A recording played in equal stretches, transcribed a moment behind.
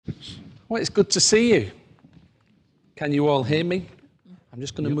Well, it's good to see you. Can you all hear me? I'm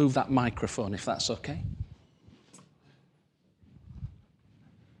just going to move that microphone, if that's okay.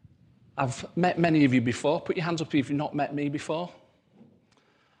 I've met many of you before. Put your hands up if you've not met me before.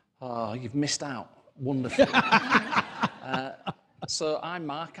 Oh, you've missed out. Wonderful. So I'm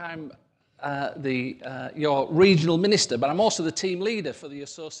Mark. I'm your regional minister, but I'm also the team leader for the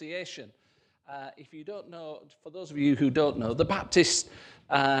association. If you don't know, for those of you who don't know, the Baptist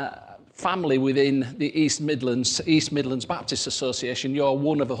family within the East Midlands Baptist Association, you're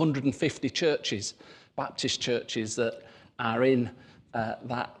one of 150 churches, Baptist churches, that are in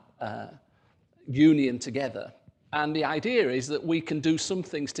that union together. And the idea is that we can do some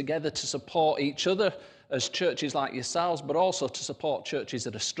things together to support each other as churches like yourselves, but also to support churches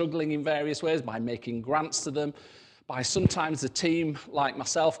that are struggling in various ways by making grants to them, by sometimes the team like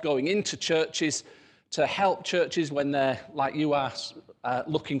myself going into churches to help churches when they're, like you are,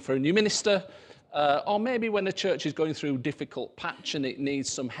 looking for a new minister, or maybe when a church is going through a difficult patch and it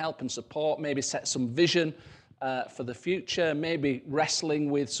needs some help and support, maybe set some vision for the future, maybe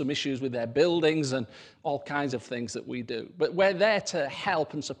wrestling with some issues with their buildings and all kinds of things that we do. But we're there to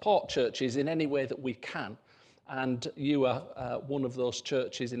help and support churches in any way that we can. And you are one of those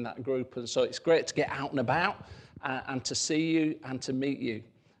churches in that group. And so it's great to get out and about and to see you and to meet you.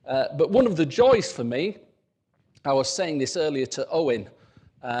 But one of the joys for me, I was saying this earlier to Owen,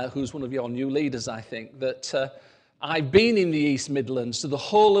 who's one of your new leaders, I think, that I've been in the East Midlands to the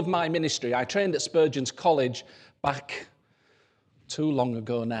whole of my ministry. I trained at Spurgeon's College back too long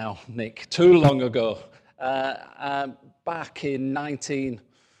ago now, Nick, too long ago. Back in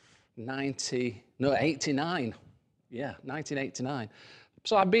 1989. Yeah, 1989.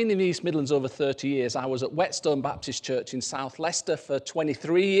 So I've been in the East Midlands over 30 years. I was at Whetstone Baptist Church in South Leicester for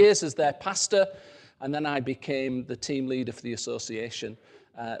 23 years as their pastor, and then I became the team leader for the association.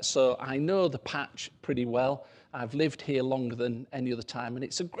 So I know the patch pretty well. I've lived here longer than any other time, and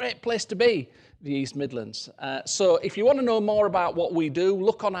it's a great place to be, the East Midlands. So if you want to know more about what we do,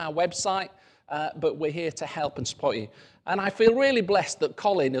 look on our website, but we're here to help and support you. And I feel really blessed that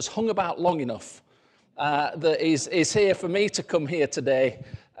Colin has hung about long enough that is here for me to come here today.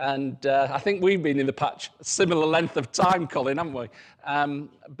 And I think we've been in the patch a similar length of time, Colin, haven't we?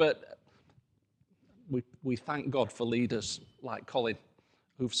 But we thank God for leaders like Colin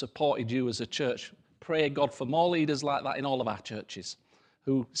who've supported you as a church. Pray God for more leaders like that in all of our churches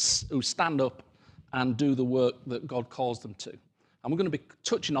who stand up and do the work that God calls them to. And we're going to be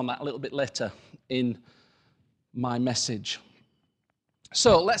touching on that a little bit later in my message.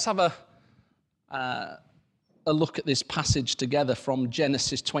 So let's have a look at this passage together from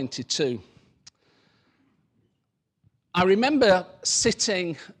Genesis 22. I remember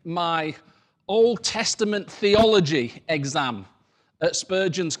sitting my Old Testament theology exam at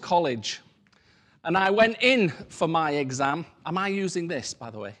Spurgeon's College. And I went in for my exam. Am I using this,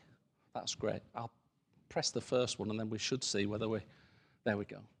 by the way? That's great. I'll press the first one and then we should see whether there we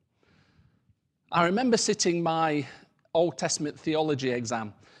go. I remember sitting my Old Testament theology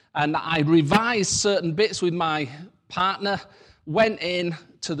exam and I revised certain bits with my partner, went in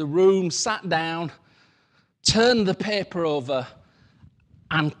to the room, sat down, turned the paper over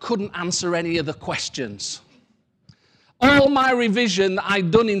and couldn't answer any of the questions. All my revision that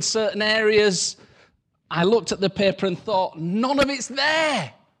I'd done in certain areas, I looked at the paper and thought, none of it's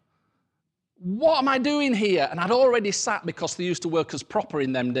there. What am I doing here? And I'd already sat, because they used to work as proper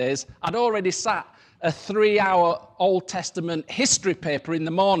in them days, I'd already sat a 3-hour Old Testament history paper in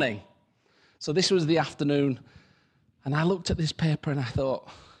the morning. So this was the afternoon, and I looked at this paper and I thought,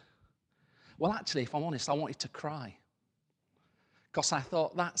 well, actually, if I'm honest, I wanted to cry. Because I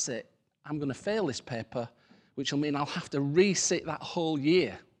thought, that's it. I'm going to fail this paper, which will mean I'll have to resit that whole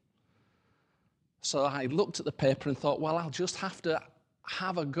year. So I looked at the paper and thought, well, I'll just have to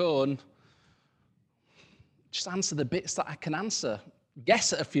have a go and just answer the bits that I can answer.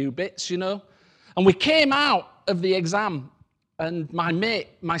 Guess at a few bits, you know. And we came out of the exam, and my mate,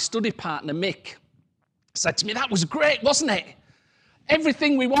 my study partner, Mick, said to me, that was great, wasn't it?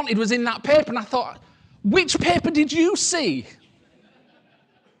 Everything we wanted was in that paper. And I thought, which paper did you see?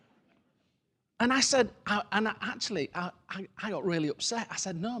 And I said, I got really upset. I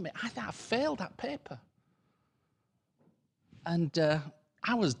said, no, mate, I think I failed that paper. And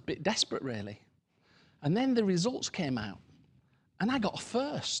I was a bit desperate, really. And then the results came out, and I got a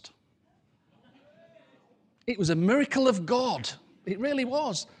first. It was a miracle of God. It really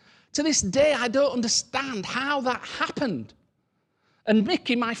was. To this day, I don't understand how that happened. And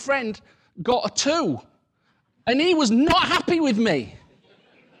Mickey, my friend, got a 2, and he was not happy with me.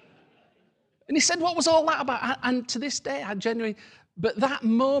 And he said, what was all that about? And to this day, I genuinely, But that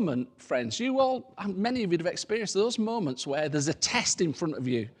moment, friends, many of you have experienced those moments where there's a test in front of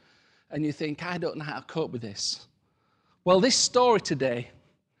you and you think, I don't know how to cope with this. Well, this story today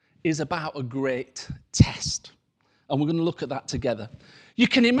is about a great test. And we're going to look at that together. You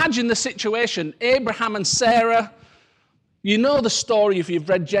can imagine the situation. Abraham and Sarah, you know the story if you've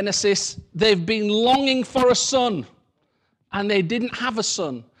read Genesis. They've been longing for a son, and they didn't have a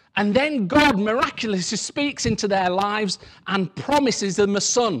son. And then God miraculously speaks into their lives and promises them a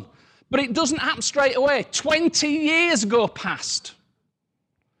son. But it doesn't happen straight away. 20 years go past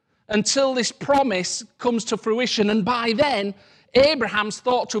until this promise comes to fruition. And by then, Abraham's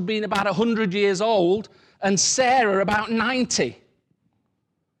thought to have been about 100 years old and Sarah about 90.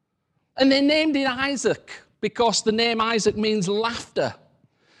 And they named him Isaac because the name Isaac means laughter.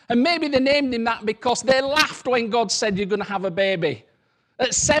 And maybe they named him that because they laughed when God said you're going to have a baby.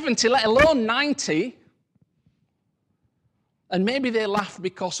 At 70, let alone 90. And maybe they laughed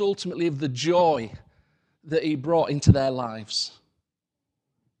because ultimately of the joy that he brought into their lives.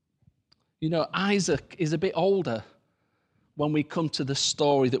 You know, Isaac is a bit older when we come to the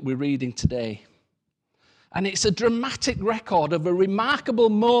story that we're reading today. And it's a dramatic record of a remarkable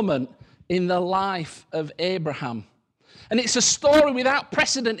moment in the life of Abraham. And it's a story without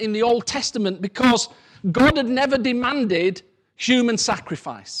precedent in the Old Testament because God had never demanded human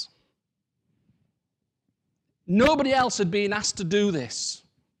sacrifice. Nobody else had been asked to do this.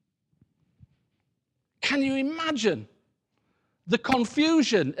 Can you imagine the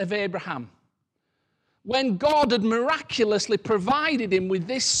confusion of Abraham when God had miraculously provided him with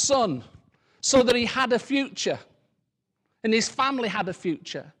this son so that he had a future and his family had a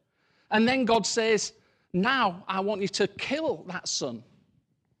future? And then God says, now I want you to kill that son.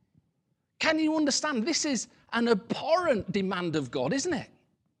 Can you understand? This is an abhorrent demand of God, isn't it?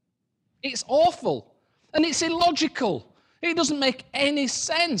 It's awful and it's illogical. It doesn't make any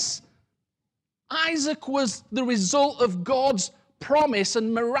sense. Isaac was the result of God's promise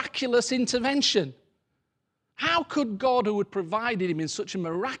and miraculous intervention. How could God, who had provided him in such a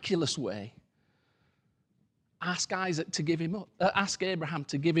miraculous way, ask Abraham to give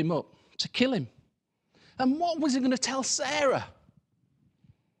him up, to kill him? And what was he going to tell Sarah?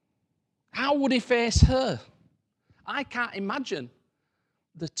 How would he face her? I can't imagine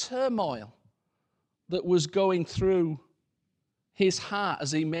the turmoil that was going through his heart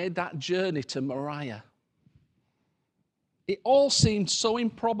as he made that journey to Moriah. It all seemed so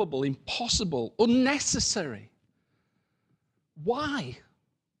improbable, impossible, unnecessary. Why?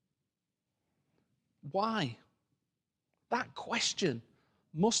 Why? That question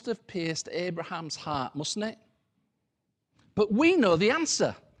must have pierced Abraham's heart, mustn't it? But we know the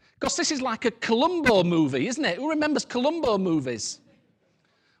answer, because this is like a Columbo movie, isn't it? Who remembers Columbo movies?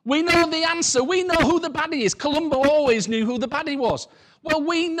 We know the answer. We know who the baddie is. Columbo always knew who the baddie was. Well,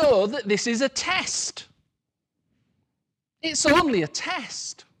 we know that this is a test. It's only a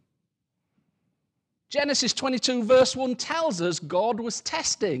test. Genesis 22 verse 1 tells us God was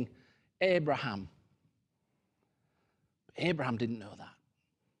testing Abraham. Abraham didn't know that.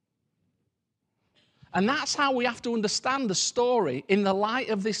 And that's how we have to understand the story in the light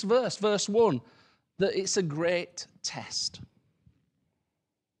of this verse, verse 1, that it's a great test.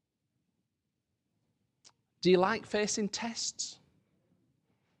 Do you like facing tests?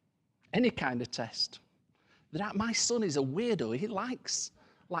 Any kind of test. My son is a weirdo. He likes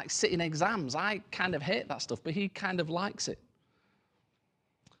sitting exams. I kind of hate that stuff, but he kind of likes it.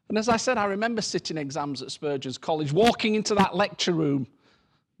 And as I said, I remember sitting exams at Spurgeon's College, walking into that lecture room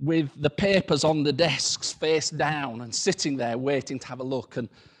with the papers on the desks face down and sitting there waiting to have a look, and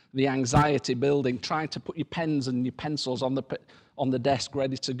the anxiety building, trying to put your pens and your pencils on the desk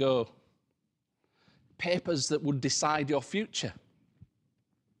ready to go. Papers that would decide your future.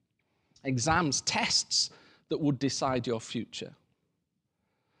 Exams, tests that would decide your future.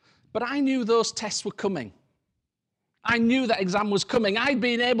 But I knew those tests were coming. I knew that exam was coming. I'd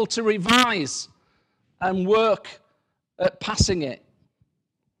been able to revise and work at passing it.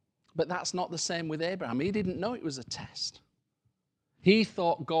 But that's not the same with Abraham. He didn't know it was a test. He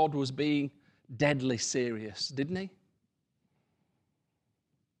thought God was being deadly serious, didn't he?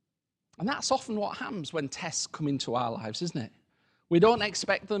 And that's often what happens when tests come into our lives, isn't it? We don't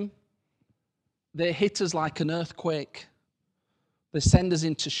expect them. They hit us like an earthquake. They send us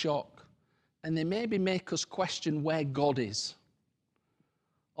into shock. And they maybe make us question where God is.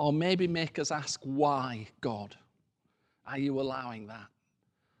 Or maybe make us ask, why, God, are you allowing that?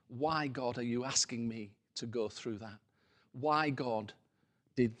 Why, God, are you asking me to go through that? Why, God,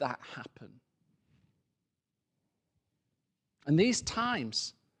 did that happen? And these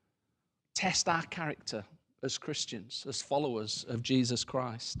times test our character as Christians, as followers of Jesus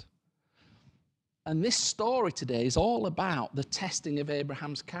Christ. And this story today is all about the testing of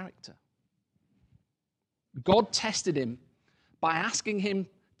Abraham's character. God tested him by asking him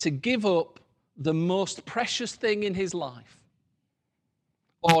to give up the most precious thing in his life.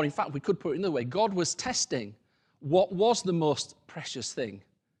 Or in fact, we could put it another way. God was testing what was the most precious thing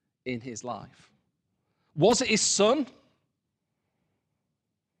in his life. Was it his son?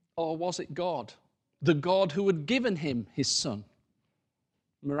 Or was it God? The God who had given him his son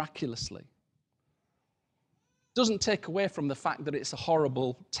miraculously. Doesn't take away from the fact that it's a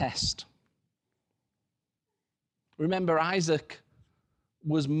horrible test. Remember, Isaac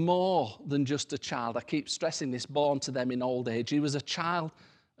was more than just a child. I keep stressing this, born to them in old age. He was a child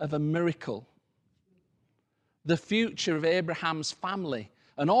of a miracle. The future of Abraham's family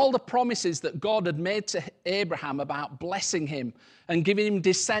and all the promises that God had made to Abraham about blessing him and giving him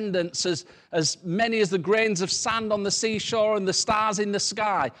descendants as many as the grains of sand on the seashore and the stars in the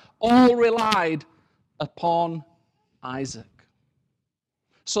sky, all relied upon Isaac.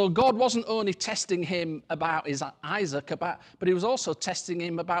 So God wasn't only testing him about his Isaac, but he was also testing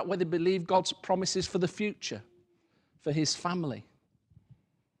him about whether he believed God's promises for the future, for his family.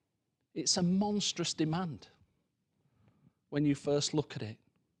 It's a monstrous demand when you first look at it.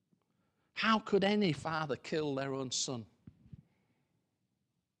 How could any father kill their own son?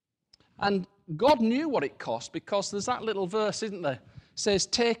 And God knew what it cost, because there's that little verse, isn't there? It says,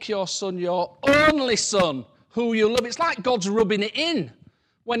 take your son, your only son, who you love. It's like God's rubbing it in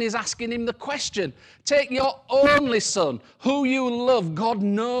when he's asking him the question. Take your only son, who you love. God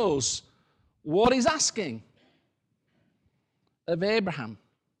knows what he's asking of Abraham.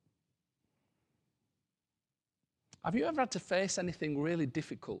 Have you ever had to face anything really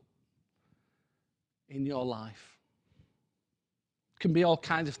difficult in your life? It can be all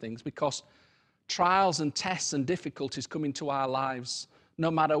kinds of things, because trials and tests and difficulties come into our lives no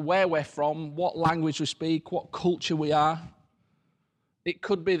matter where we're from, what language we speak, what culture we are. It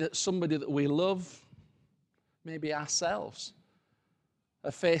could be that somebody that we love, maybe ourselves,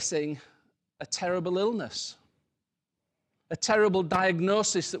 are facing a terrible illness, a terrible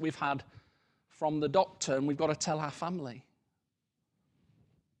diagnosis that we've had from the doctor, and we've got to tell our family.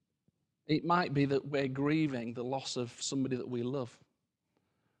 It might be that we're grieving the loss of somebody that we love,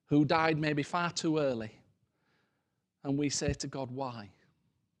 who died maybe far too early, and we say to God, why?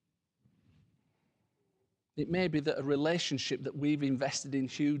 It may be that a relationship that we've invested in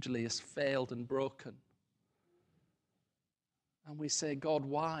hugely has failed and broken. And we say, God,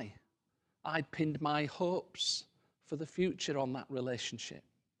 why? I'd pinned my hopes for the future on that relationship.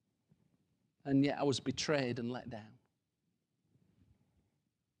 And yet I was betrayed and let down.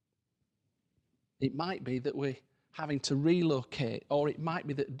 It might be that we're having to relocate, or it might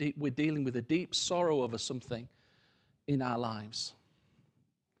be that we're dealing with a deep sorrow over something in our lives.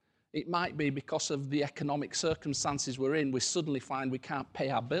 It might be because of the economic circumstances we're in, we suddenly find we can't pay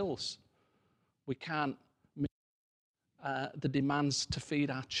our bills. We can't meet the demands to feed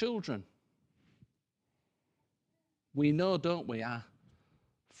our children. We know, don't we, our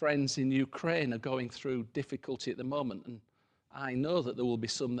friends in Ukraine are going through difficulty at the moment, and I know that there will be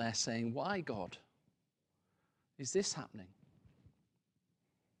some there saying, why, God? Is this happening?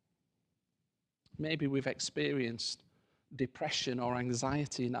 Maybe we've experienced depression or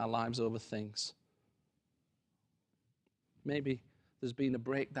anxiety in our lives over things. Maybe there's been a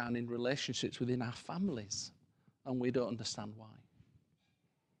breakdown in relationships within our families, and we don't understand why.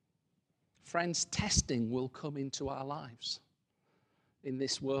 Friends, testing will come into our lives in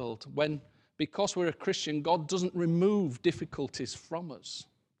this world because we're a Christian, God doesn't remove difficulties from us.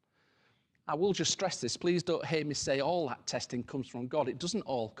 I will just stress this. Please don't hear me say all that testing comes from God. It doesn't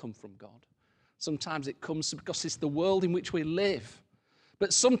all come from God. Sometimes it comes because it's the world in which we live.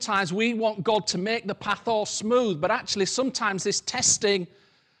 But sometimes we want God to make the path all smooth, but actually sometimes this testing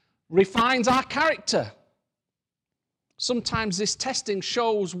refines our character. Sometimes this testing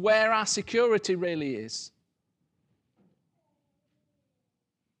shows where our security really is.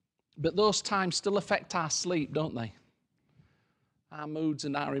 But those times still affect our sleep, don't they? Our moods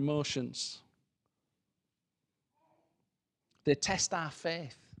and our emotions. They test our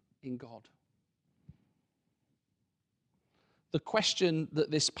faith in God. The question that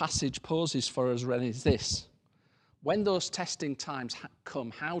this passage poses for us, Ren, is this. When those testing times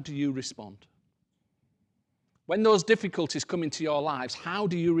come, how do you respond? When those difficulties come into your lives, how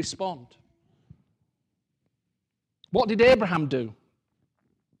do you respond? What did Abraham do?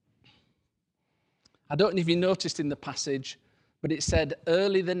 I don't know if you noticed in the passage, but it said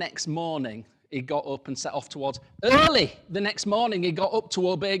early the next morning he got up and set off towards. Early the next morning he got up to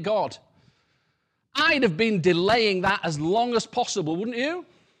obey God. I'd have been delaying that as long as possible, wouldn't you?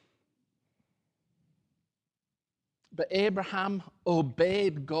 But Abraham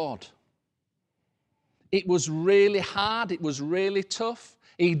obeyed God. It was really hard. It was really tough.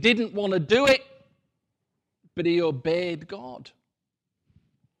 He didn't want to do it, but he obeyed God.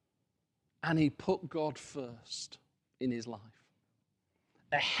 And he put God first in his life,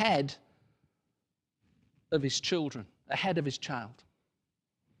 ahead of his children, ahead of his child.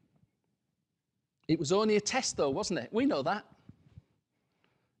 It was only a test, though, wasn't it? We know that.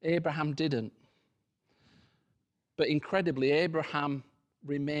 Abraham didn't. But incredibly, Abraham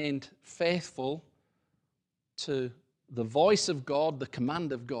remained faithful to the voice of God, the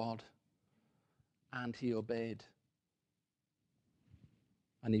command of God, and he obeyed.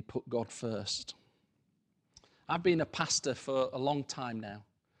 And he put God first. I've been a pastor for a long time now.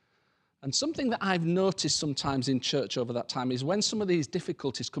 And something that I've noticed sometimes in church over that time is when some of these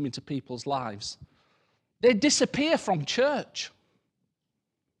difficulties come into people's lives, they disappear from church.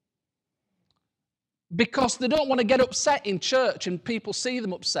 Because they don't want to get upset in church and people see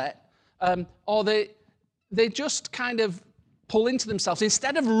them upset, or they just kind of pull into themselves.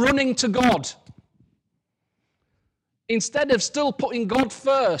 Instead of running to God, instead of still putting God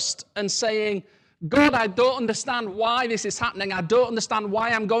first and saying, God, I don't understand why this is happening. I don't understand why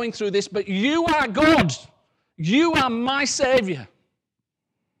I'm going through this, but you are God. You are my Savior.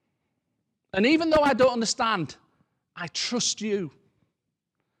 And even though I don't understand, I trust you.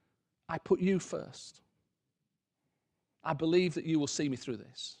 I put you first. I believe that you will see me through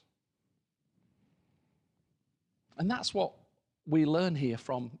this. And that's what we learn here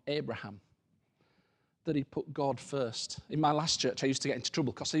from Abraham, that he put God first. In my last church, I used to get into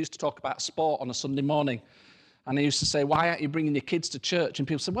trouble because I used to talk about sport on a Sunday morning. And I used to say, why aren't you bringing your kids to church? And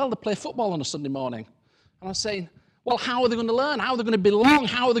people said, well, they play football on a Sunday morning. And I was saying, well, how are they going to learn? How are they going to belong?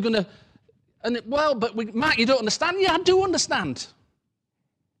 How are they going to... Matt, you don't understand? Yeah, I do understand.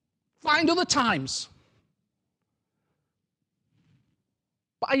 Find other times.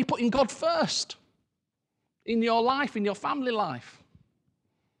 But are you putting God first in your life, in your family life?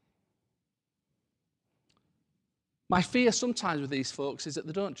 My fear sometimes with these folks is that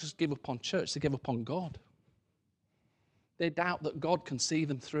they don't just give up on church, they give up on God. They doubt that God can see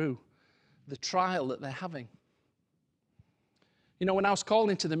them through the trial that they're having. You know, when I was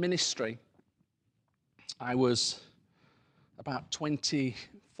called into the ministry, I was about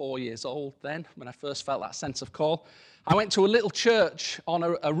 24 years old then, when I first felt that sense of call. I went to a little church on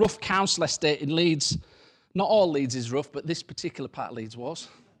a rough council estate in Leeds. Not all Leeds is rough, but this particular part of Leeds was.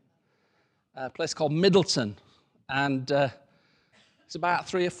 A place called Middleton. And it's about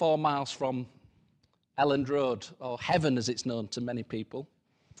 3 or 4 miles from Elland Road, or Heaven as it's known to many people.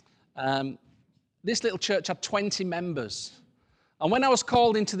 This little church had 20 members. And when I was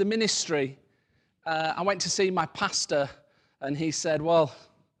called into the ministry, I went to see my pastor, and he said, well,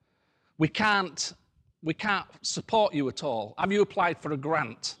 we can't support you at all. Have you applied for a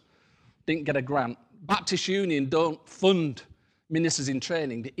grant? Didn't get a grant. Baptist Union don't fund ministers in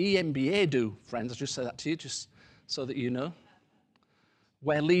training. The EMBA do, friends. I'll just say that to you, just so that you know.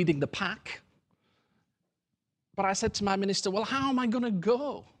 We're leading the pack. But I said to my minister, well, how am I going to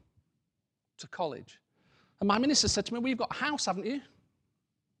go to college? And my minister said to me, well, you've got a house, haven't you?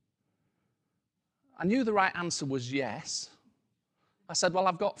 I knew the right answer was yes. I said, well,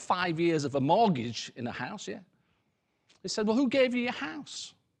 I've got 5 years of a mortgage in a house, yeah. He said, well, who gave you your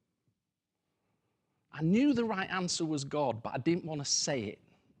house? I knew the right answer was God, but I didn't want to say it.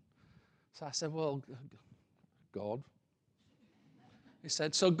 So I said, well, God. He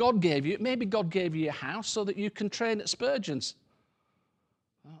said, so maybe God gave you your house so that you can train at Spurgeon's.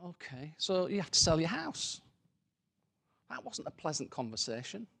 Oh, okay, so you have to sell your house. That wasn't a pleasant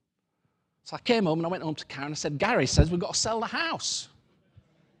conversation. So I came home and I went home to Karen and I said, Gary says we've got to sell the house.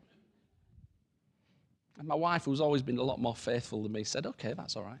 And my wife, who's always been a lot more faithful than me, said, okay,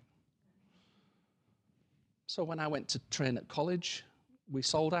 that's all right. So when I went to train at college, we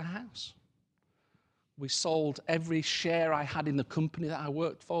sold our house. We sold every share I had in the company that I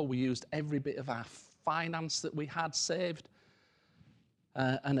worked for. We used every bit of our finance that we had saved.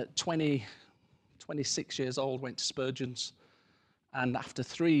 And at 26 years old, went to Spurgeon's. And after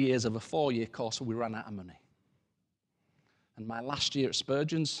 3 years of a 4-year course, we ran out of money. And my last year at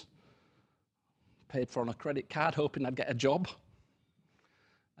Spurgeon's, paid for on a credit card, hoping I'd get a job.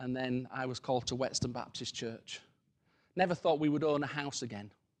 And then I was called to Whetstone Baptist Church. Never thought we would own a house again.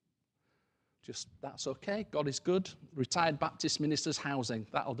 Just, that's okay, God is good. Retired Baptist minister's housing,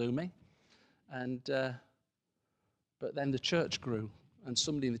 that'll do me. And but then the church grew, and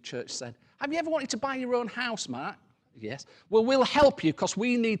somebody in the church said, have you ever wanted to buy your own house, Mark? Yes. Well, we'll help you because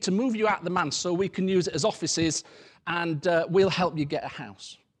we need to move you out of the manse so we can use it as offices, and we'll help you get a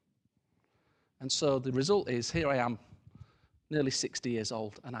house. And so the result is, here I am, nearly 60 years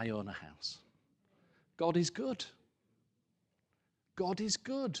old, and I own a house. God is good. God is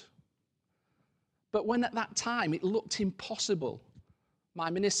good. But when at that time it looked impossible, my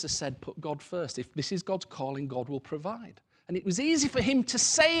minister said, put God first. If this is God's calling, God will provide. And it was easy for him to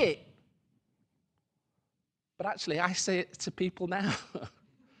say it. But actually, I say it to people now.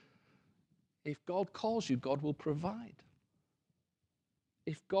 If God calls you, God will provide.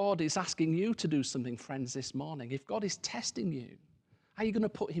 If God is asking you to do something, friends, this morning, if God is testing you, are you going to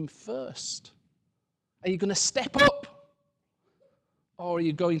put him first? Are you going to step up? Or are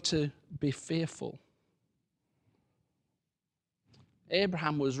you going to be fearful?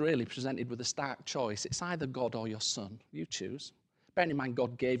 Abraham was really presented with a stark choice. It's either God or your son. You choose. Bearing in mind,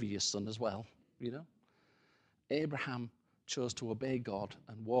 God gave you your son as well, you know. Abraham chose to obey God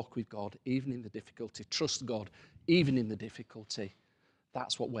and walk with God, even in the difficulty, trust God, even in the difficulty.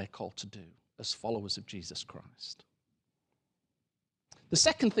 That's what we're called to do as followers of Jesus Christ. The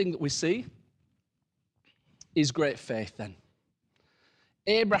second thing that we see is great faith then.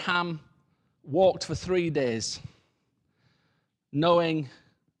 Abraham walked for 3 days, knowing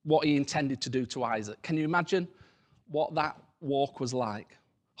what he intended to do to Isaac. Can you imagine what that walk was like?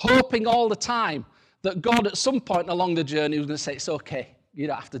 Hoping all the time that God at some point along the journey was going to say, it's okay, you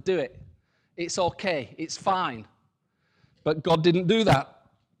don't have to do it. It's okay, it's fine. But God didn't do that.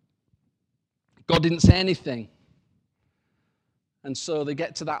 God didn't say anything. And so they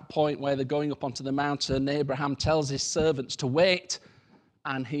get to that point where they're going up onto the mountain. Abraham tells his servants to wait,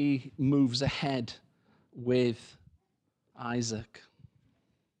 and he moves ahead with Isaac.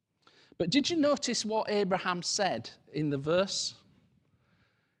 But did you notice what Abraham said in the verse?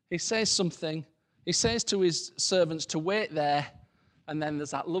 He says something. He says to his servants to wait there, and then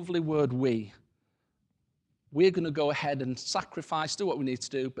there's that lovely word, we. We're going to go ahead and sacrifice, do what we need to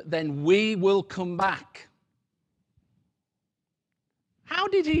do, but then we will come back. How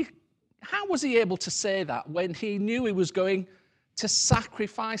was he able to say that when he knew he was going to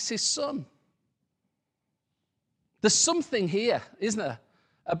sacrifice his son? There's something here, isn't there,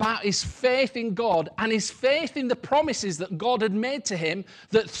 about his faith in God and his faith in the promises that God had made to him,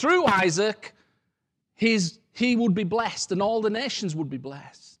 that through Isaac, he would be blessed and all the nations would be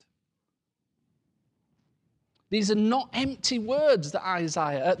blessed. These are not empty words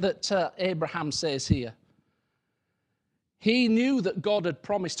that Abraham says here. He knew that God had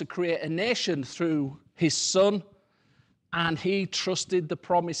promised to create a nation through his son, and he trusted the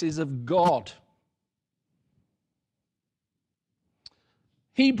promises of God.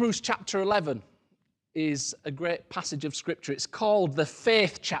 Hebrews chapter 11 is a great passage of Scripture. It's called the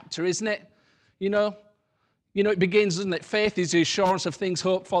faith chapter, isn't it? You know, it begins, doesn't it? Faith is the assurance of things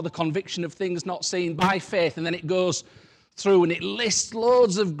hoped for, the conviction of things not seen by faith. And then it goes through and it lists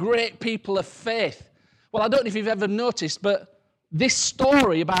loads of great people of faith. Well, I don't know if you've ever noticed, but this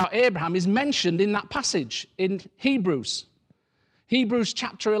story about Abraham is mentioned in that passage in Hebrews. Hebrews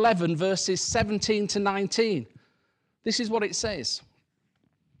chapter 11, verses 17 to 19. This is what it says.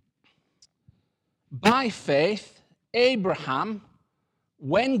 By faith, Abraham,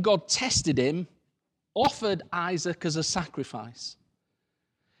 when God tested him, offered Isaac as a sacrifice.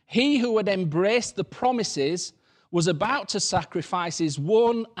 He who had embraced the promises was about to sacrifice his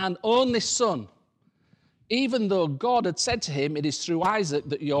one and only son, even though God had said to him, it is through Isaac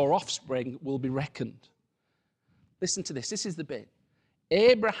that your offspring will be reckoned. Listen to this. This is the bit.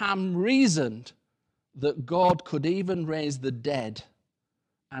 Abraham reasoned that God could even raise the dead,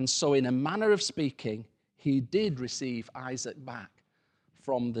 and so in a manner of speaking, he did receive Isaac back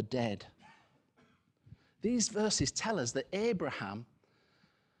from the dead. These verses tell us that Abraham,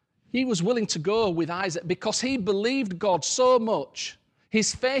 he was willing to go with Isaac because he believed God so much.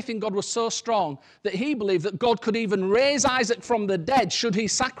 His faith in God was so strong that he believed that God could even raise Isaac from the dead should he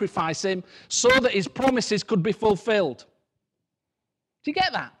sacrifice him so that his promises could be fulfilled. Do you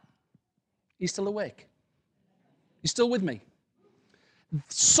get that? Are you still awake? You still with me?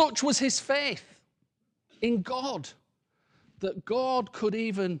 Such was his faith in God that God could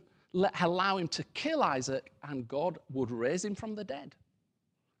even allow him to kill Isaac and God would raise him from the dead.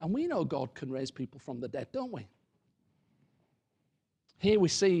 And we know God can raise people from the dead, don't we? Here we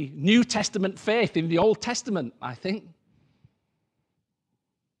see New Testament faith in the Old Testament, I think.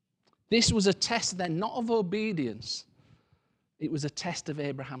 This was a test then, not of obedience. It was a test of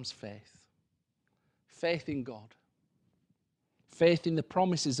Abraham's faith. Faith in God. Faith in the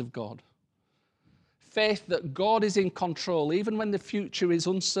promises of God. Faith that God is in control, even when the future is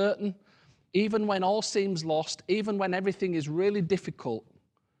uncertain, even when all seems lost, even when everything is really difficult,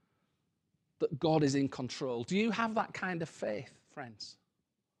 that God is in control? Do you have that kind of faith, friends?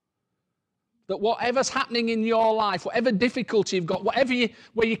 That whatever's happening in your life, whatever difficulty you've got,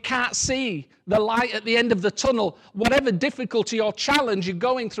 where you can't see the light at the end of the tunnel, whatever difficulty or challenge you're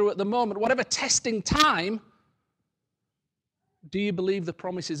going through at the moment, whatever testing time, do you believe the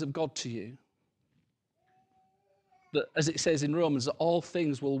promises of God to you? That, as it says in Romans, that all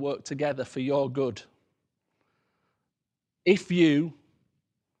things will work together for your good if you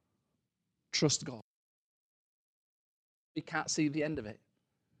trust God. You can't see the end of it.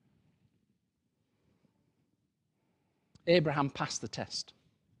 Abraham passed the test.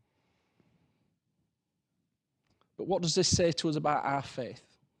 But what does this say to us about our faith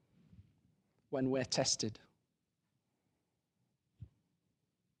when we're tested?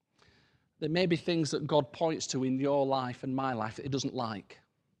 There may be things that God points to in your life and my life that he doesn't like.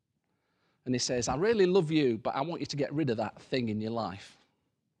 And he says, I really love you, but I want you to get rid of that thing in your life.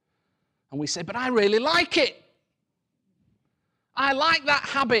 And we say, but I really like it. I like that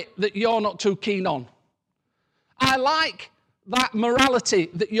habit that you're not too keen on. I like that morality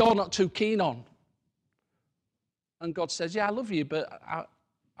that you're not too keen on. And God says, yeah, I love you, but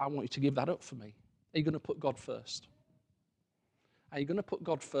I want you to give that up for me. Are you going to put God first? Are you going to put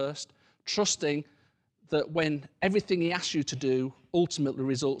God first, trusting that when everything he asks you to do ultimately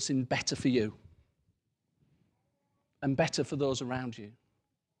results in better for you and better for those around you?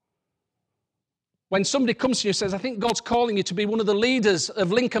 When somebody comes to you and says, I think God's calling you to be one of the leaders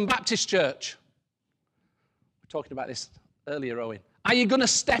of Lincoln Baptist Church. Talking about this earlier, Owen. Are you going to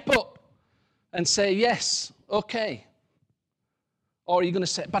step up and say, yes, okay? Or are you going to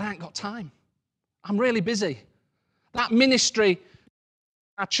say, but I ain't got time. I'm really busy. That ministry,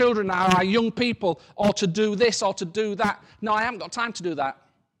 our children, our young people, or to do this or to do that. No, I haven't got time to do that.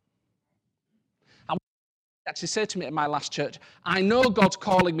 And actually said to me at my last church, I know God's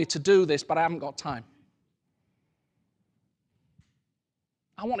calling me to do this, but I haven't got time.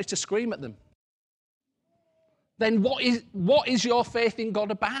 I wanted to scream at them. Then what is your faith in God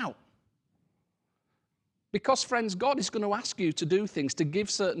about? Because, friends, God is going to ask you to do things, to give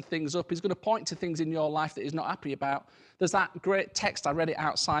certain things up. He's going to point to things in your life that he's not happy about. There's that great text, I read it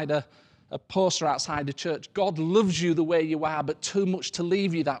outside a poster outside the church. God loves you the way you are, but too much to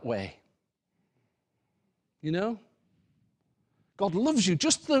leave you that way. You know? God loves you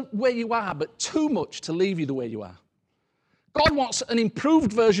just the way you are, but too much to leave you the way you are. God wants an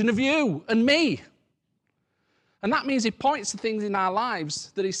improved version of you and me. And that means he points to things in our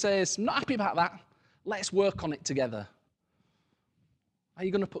lives that he says, I'm not happy about that. Let's work on it together. Are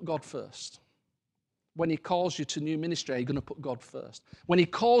you going to put God first? When he calls you to new ministry, are you going to put God first? When he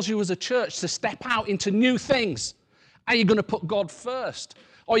calls you as a church to step out into new things, are you going to put God first?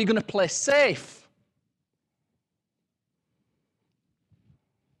 Or are you going to play safe?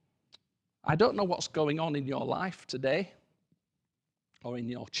 I don't know what's going on in your life today or in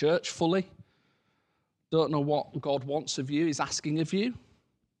your church fully. Don't know what God wants of you, is asking of you.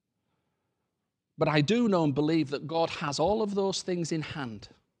 But I do know and believe that God has all of those things in hand.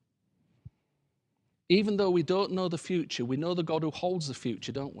 Even though we don't know the future, we know the God who holds the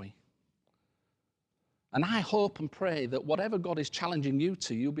future, don't we? And I hope and pray that whatever God is challenging you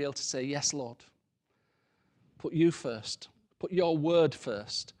to, you'll be able to say, yes, Lord. Put you first. Put your word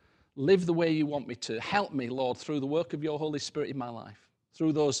first. Live the way you want me to. Help me, Lord, through the work of your Holy Spirit in my life.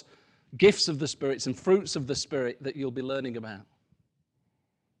 Through those gifts of the Spirit and fruits of the Spirit that you'll be learning about.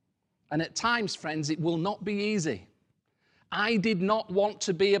 And at times, friends, it will not be easy. I did not want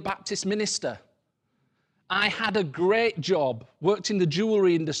to be a Baptist minister. I had a great job, worked in the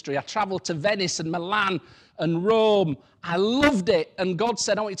jewelry industry. I traveled to Venice and Milan and Rome. I loved it. And God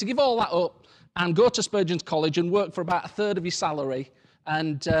said, I want you to give all that up and go to Spurgeon's College and work for about a third of your salary.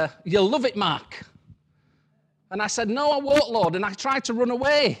 And you'll love it, Mark. And I said, no, I won't, Lord. And I tried to run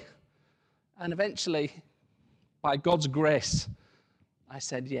away. And eventually, by God's grace, I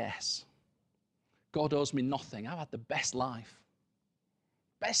said yes. God owes me nothing. I've had the best life.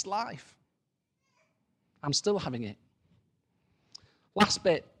 Best life. I'm still having it. Last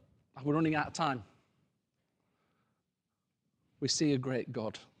bit. We're running out of time. We see a great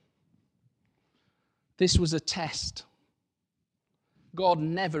God. This was a test. God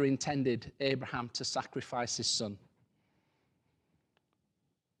never intended Abraham to sacrifice his son.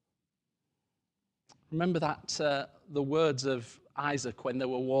 Remember that the words of Isaac when they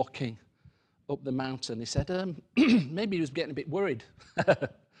were walking up the mountain. He said, maybe he was getting a bit worried.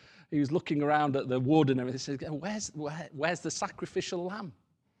 He was looking around at the wood and everything. He said, where's the sacrificial lamb?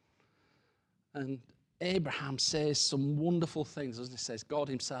 And Abraham says some wonderful things. As he says, God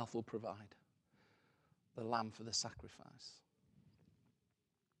himself will provide. the lamb for the sacrifice.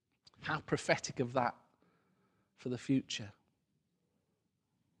 How prophetic of that for the future.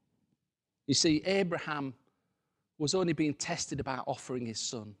 You see, Abraham was only being tested about offering his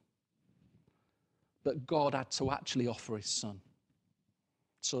son, but God had to actually offer his son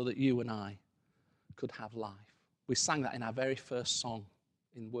so that you and I could have life. We sang that in our very first song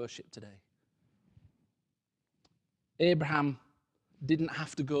in worship today. Abraham didn't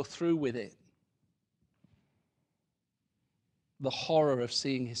have to go through with it, the horror of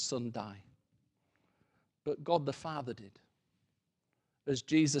seeing his son die. But God the Father did. As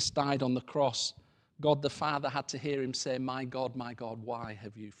Jesus died on the cross, God the Father had to hear him say, my God, why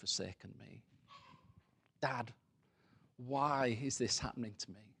have you forsaken me? Dad, why is this happening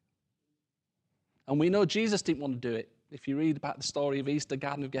to me? And we know Jesus didn't want to do it. If you read about the story of Easter,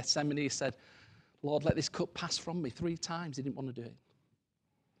 Garden of Gethsemane, he said, Lord, let this cup pass from me 3 times. He didn't want to do it.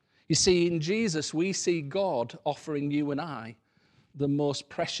 You see, in Jesus, we see God offering you and I the most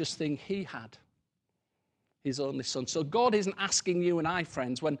precious thing he had, his only son. So God isn't asking you and I,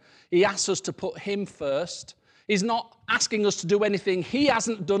 friends, when he asks us to put him first, he's not asking us to do anything he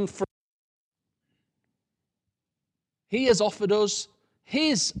hasn't done for us. He has offered us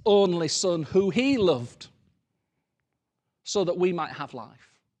his only son who he loved so that we might have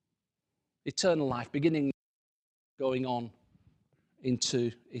life, eternal life, beginning, going on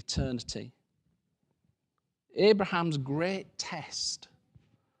into eternity. Abraham's great test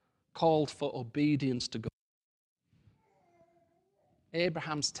called for obedience to God.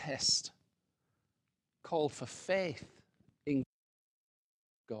 Abraham's test called for faith in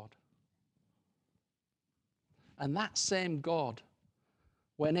God. And that same God,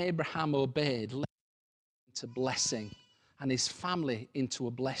 when Abraham obeyed, led him into blessing and his family into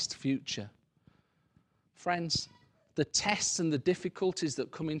a blessed future. Friends, the tests and the difficulties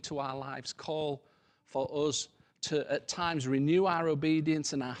that come into our lives call for us to, at times, renew our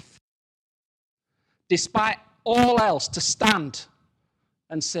obedience and our faith. Despite all else, to stand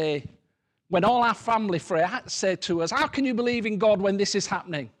and say, when all our family say to us, how can you believe in God when this is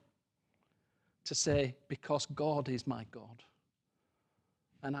happening? To say, because God is my God,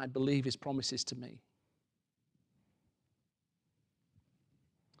 and I believe his promises to me.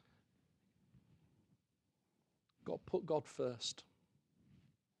 Put God first,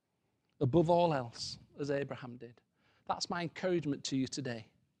 above all else, as Abraham did. That's my encouragement to you today.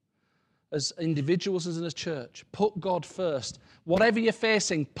 As individuals, as in a church, put God first. Whatever you're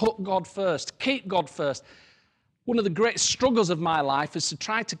facing, put God first. Keep God first. One of the great struggles of my life is to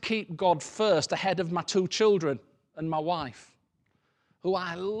try to keep God first ahead of my 2 children and my wife, who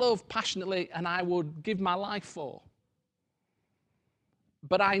I love passionately and I would give my life for.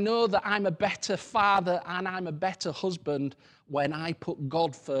 But I know that I'm a better father and I'm a better husband when I put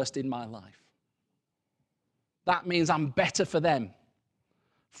God first in my life. That means I'm better for them.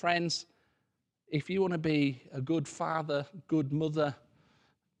 Friends, if you want to be a good father, good mother,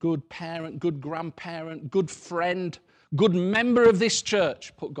 good parent, good grandparent, good friend, good member of this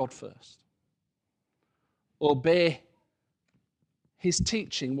church, put God first. Obey his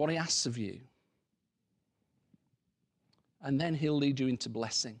teaching, what he asks of you. And then he'll lead you into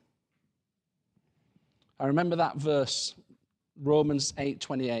blessing. I remember that verse, Romans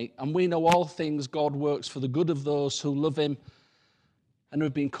 8:28. And we know all things God works for the good of those who love him and who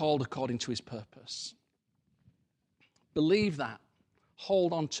have been called according to his purpose. Believe that.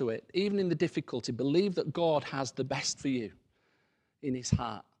 Hold on to it. Even in the difficulty, believe that God has the best for you in his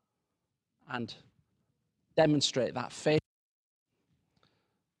heart. And demonstrate that faith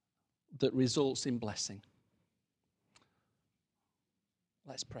that results in blessing.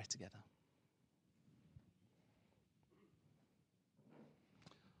 Let's pray together.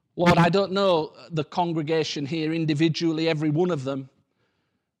 Lord, I don't know the congregation here individually, every one of them,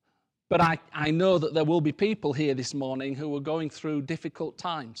 but I know that there will be people here this morning who are going through difficult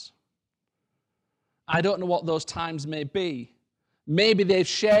times. I don't know what those times may be. Maybe they've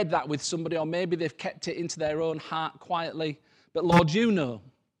shared that with somebody, or maybe they've kept it into their own heart quietly, but Lord, you know.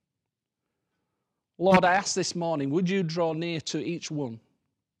 Lord, I ask this morning, would you draw near to each one?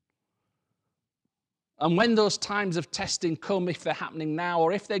 And when those times of testing come, if they're happening now,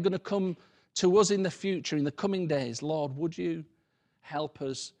 or if they're going to come to us in the future, in the coming days, Lord, would you help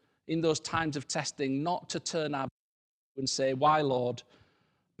us in those times of testing not to turn our back and say, why, Lord?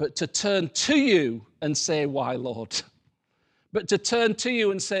 But to turn to you and say, why, Lord? But to turn to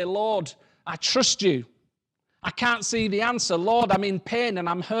you and say, Lord, I trust you. I can't see the answer. Lord, I'm in pain and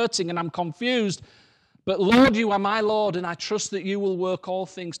I'm hurting and I'm confused. But Lord, you are my Lord, and I trust that you will work all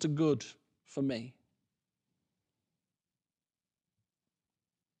things to good for me.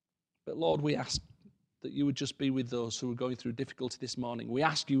 But Lord, we ask that you would just be with those who are going through difficulty this morning. We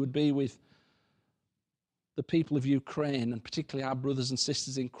ask you would be with the people of Ukraine, and particularly our brothers and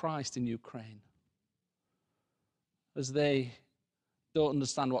sisters in Christ in Ukraine, as they don't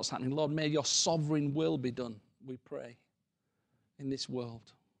understand what's happening. Lord, may your sovereign will be done, we pray, in this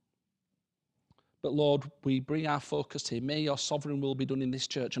world. But Lord, we bring our focus here. May your sovereign will be done in this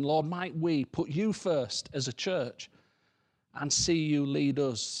church. And Lord, might we put you first as a church and see you lead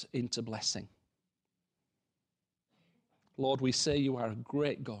us into blessing. Lord, we say you are a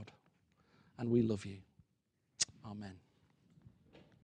great God and we love you. Amen.